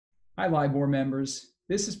Hi, LIBOR members.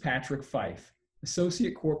 This is Patrick Fife,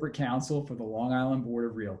 Associate Corporate Counsel for the Long Island Board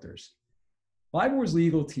of Realtors. LIBOR's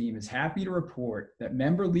legal team is happy to report that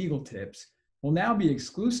member legal tips will now be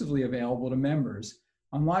exclusively available to members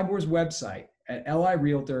on LIBOR's website at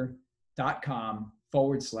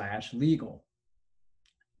lirealtor.com/legal.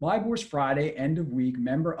 LIBOR's Friday end-of-week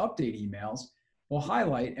member update emails will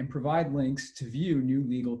highlight and provide links to view new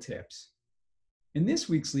legal tips. In this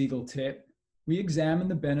week's legal tip, we examine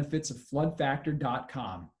the benefits of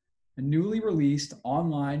floodfactor.com, a newly released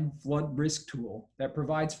online flood risk tool that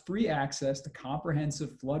provides free access to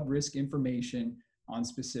comprehensive flood risk information on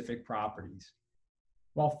specific properties.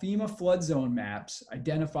 While FEMA flood zone maps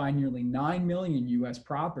identify nearly 9 million U.S.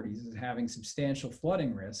 properties as having substantial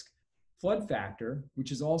flooding risk, Flood Factor,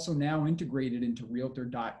 which is also now integrated into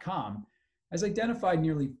Realtor.com, has identified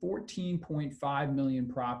nearly 14.5 million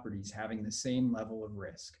properties having the same level of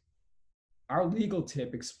risk. Our legal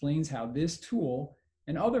tip explains how this tool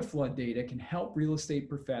and other flood data can help real estate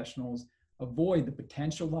professionals avoid the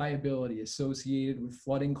potential liability associated with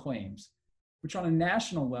flooding claims, which on a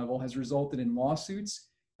national level has resulted in lawsuits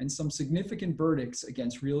and some significant verdicts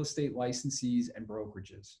against real estate licensees and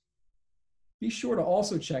brokerages. Be sure to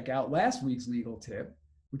also check out last week's legal tip,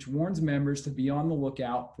 which warns members to be on the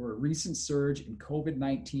lookout for a recent surge in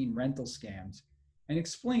COVID-19 rental scams and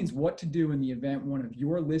explains what to do in the event one of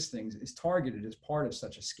your listings is targeted as part of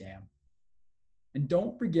such a scam. And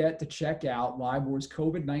don't forget to check out LIBOR's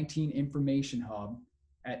COVID-19 information hub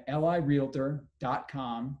at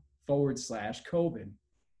lirealtor.com/COVID.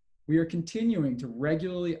 We are continuing to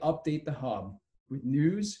regularly update the hub with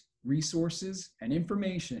news, resources, and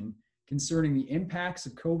information concerning the impacts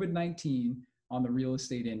of COVID-19 on the real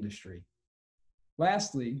estate industry.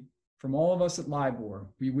 Lastly, from all of us at LIBOR,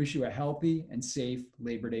 we wish you a healthy and safe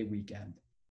Labor Day weekend.